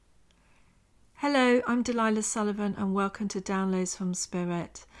Hello, I'm Delilah Sullivan and welcome to Downloads from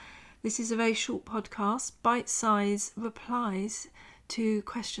Spirit. This is a very short podcast, bite-sized replies to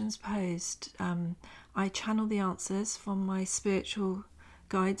questions posed. I channel the answers from my spiritual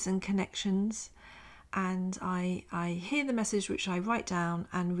guides and connections, and I hear the message which I write down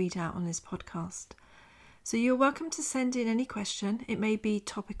and read out on this podcast. So you're welcome to send in any question. It may be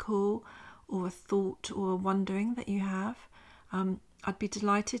topical or a thought or a wondering that you have. I'd be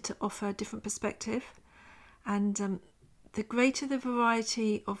delighted to offer a different perspective, and the greater the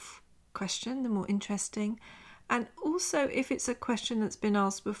variety of question, the more interesting. And also, if it's a question that's been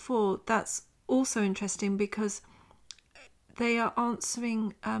asked before, that's also interesting because they are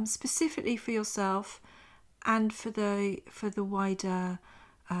answering specifically for yourself and for the wider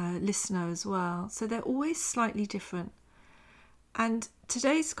listener as well. So they're always slightly different. And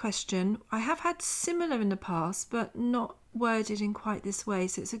today's question, I have had similar in the past, but not worded in quite this way.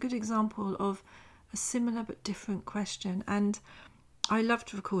 So it's a good example of a similar but different question. And I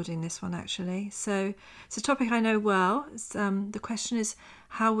loved recording this one, actually. So it's a topic I know well. The question is,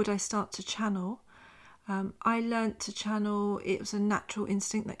 how would I start to channel? I learnt to channel. It was a natural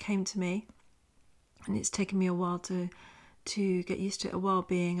instinct that came to me. And it's taken me a while to get used to it, a while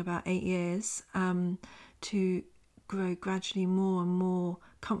being about 8 years, to grow gradually more and more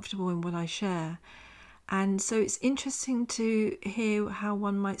comfortable in what I share. And so it's interesting to hear how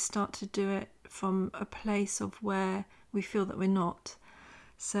one might start to do it from a place of where we feel that we're not.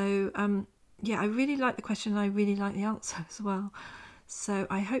 So I really like the question and I really like the answer as well. So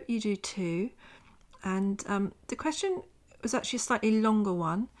I hope you do too. And the question was actually a slightly longer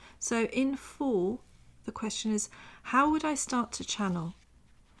one. So in full, the question is, how would I start to channel?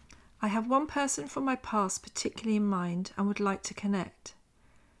 I have one person from my past particularly in mind and would like to connect.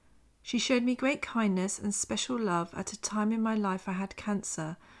 She showed me great kindness and special love at a time in my life I had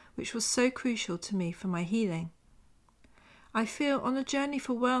cancer, which was so crucial to me for my healing. I feel on a journey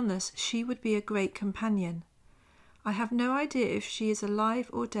for wellness she would be a great companion. I have no idea if she is alive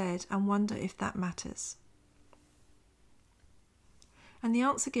or dead and wonder if that matters. And the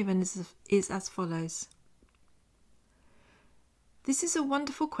answer given is as follows. This is a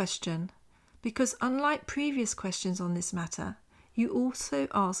wonderful question because unlike previous questions on this matter, you also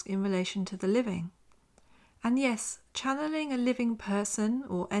ask in relation to the living. And yes, channeling a living person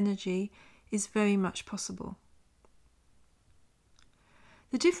or energy is very much possible.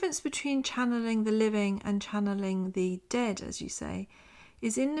 The difference between channeling the living and channeling the dead, as you say,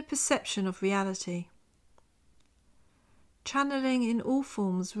 is in the perception of reality. Channeling in all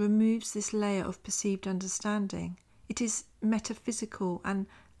forms removes this layer of perceived understanding. It is metaphysical and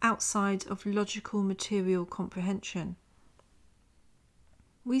outside of logical material comprehension.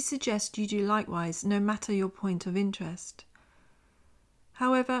 We suggest you do likewise, no matter your point of interest.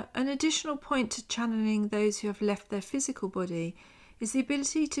 However, an additional point to channeling those who have left their physical body is the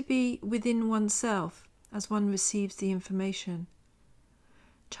ability to be within oneself as one receives the information.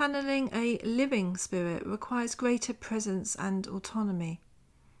 Channeling a living spirit requires greater presence and autonomy.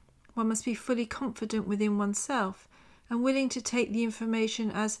 One must be fully confident within oneself and willing to take the information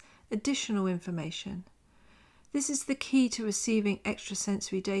as additional information. This is the key to receiving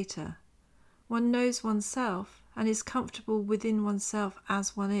extrasensory data. One knows oneself and is comfortable within oneself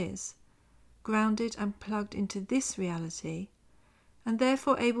as one is, grounded and plugged into this reality, and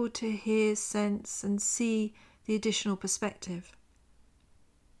therefore able to hear, sense, and see the additional perspective.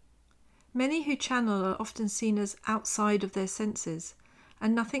 Many who channel are often seen as outside of their senses,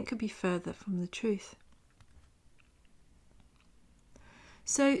 and nothing could be further from the truth.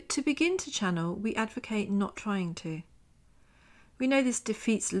 So, to begin to channel, we advocate not trying to. We know this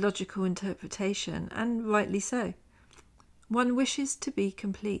defeats logical interpretation, and rightly so. One wishes to be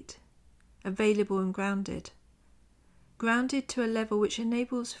complete, available and grounded to a level which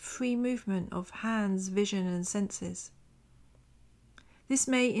enables free movement of hands, vision and senses. This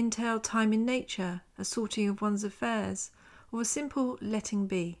may entail time in nature, a sorting of one's affairs, or a simple letting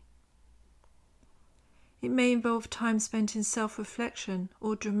be. It may involve time spent in self-reflection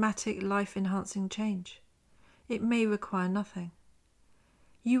or dramatic life-enhancing change. It may require nothing.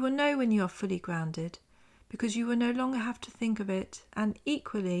 You will know when you are fully grounded because you will no longer have to think of it, and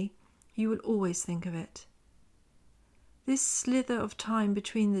equally, you will always think of it. This slither of time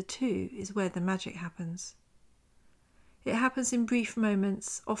between the two is where the magic happens. It happens in brief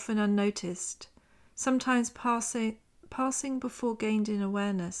moments, often unnoticed, sometimes passing before gained in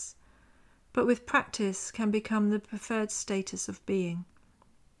awareness, but with practice can become the preferred status of being.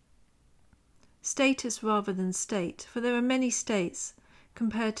 Status rather than state, for there are many states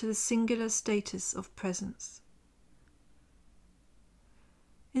compared to the singular status of presence.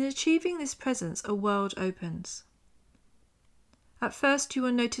 In achieving this presence, a world opens. At first you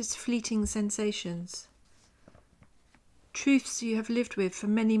will notice fleeting sensations. Truths you have lived with for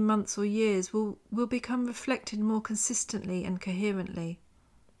many months or years will become reflected more consistently and coherently.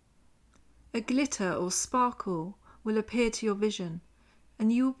 A glitter or sparkle will appear to your vision,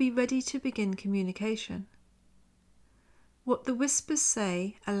 and you will be ready to begin communication. What the whispers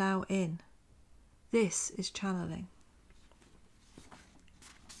say, allow in. This is channeling.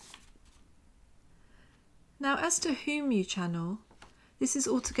 Now, as to whom you channel, this is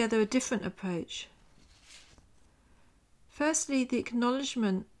altogether a different approach. Firstly, the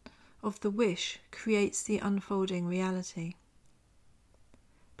acknowledgement of the wish creates the unfolding reality.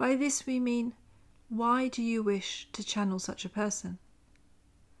 By this we mean, why do you wish to channel such a person?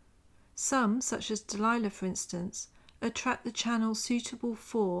 Some, such as Delilah for instance, attract the channel suitable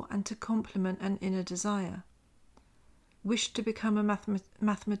for and to complement an inner desire. Wish to become a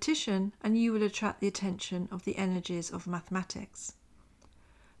mathematician and you will attract the attention of the energies of mathematics.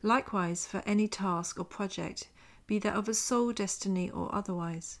 Likewise for any task or project, be that of a soul destiny or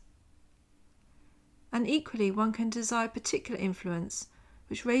otherwise. And equally one can desire particular influence,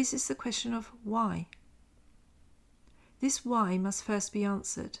 which raises the question of why. This why must first be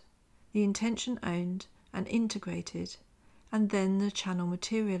answered, the intention owned and integrated, and then the channel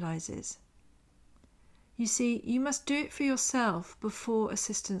materializes. You see, you must do it for yourself before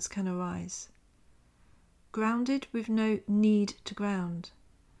assistance can arise. Grounded with no need to ground,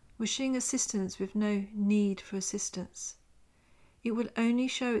 wishing assistance with no need for assistance. It will only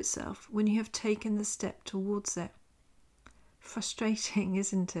show itself when you have taken the step towards it. Frustrating,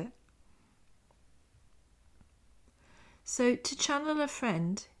 isn't it? So, to channel a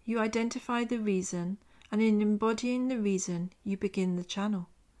friend, you identify the reason, and in embodying the reason, you begin the channel.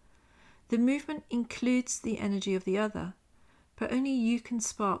 The movement includes the energy of the other, but only you can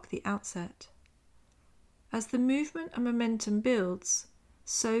spark the outset. As the movement and momentum builds,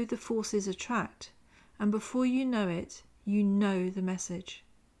 so the forces attract, and before you know it, you know the message.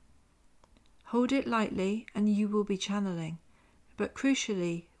 Hold it lightly and you will be channeling, but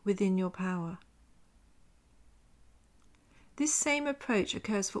crucially within your power. This same approach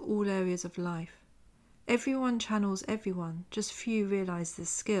occurs for all areas of life. Everyone channels everyone, just few realize this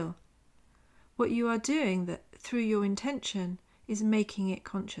skill. What you are doing that through your intention is making it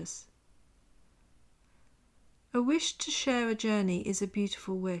conscious. A wish to share a journey is a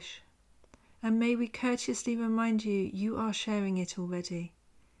beautiful wish, and may we courteously remind you, you are sharing it already.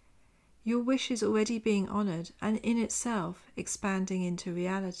 Your wish is already being honoured and in itself expanding into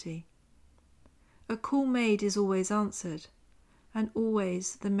reality. A call made is always answered, and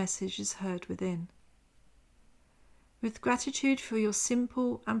always the message is heard within. With gratitude for your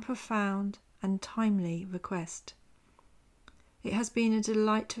simple and profound and timely request. It has been a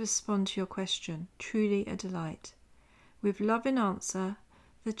delight to respond to your question, truly a delight. With love in answer,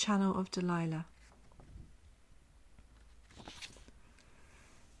 the channel of Delilah.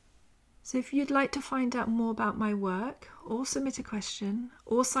 So if you'd like to find out more about my work, or submit a question,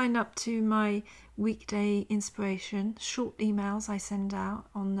 or sign up to my weekday inspiration, short emails I send out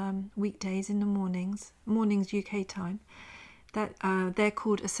on weekdays in the mornings UK time, that they're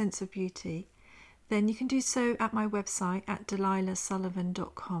called A Sense of Beauty, then you can do so at my website at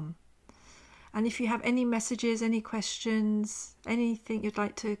delilahsullivan.com. And if you have any messages, any questions, anything you'd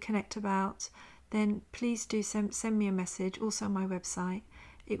like to connect about, then please do send me a message, also on my website.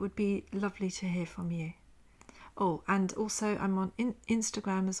 It would be lovely to hear from you. Oh, and also I'm on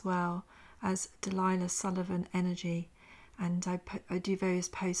Instagram as well as Delilah Sullivan Energy, and I do various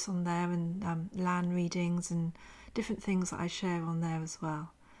posts on there and land readings and different things that I share on there as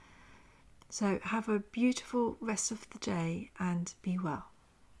well. So have a beautiful rest of the day and be well.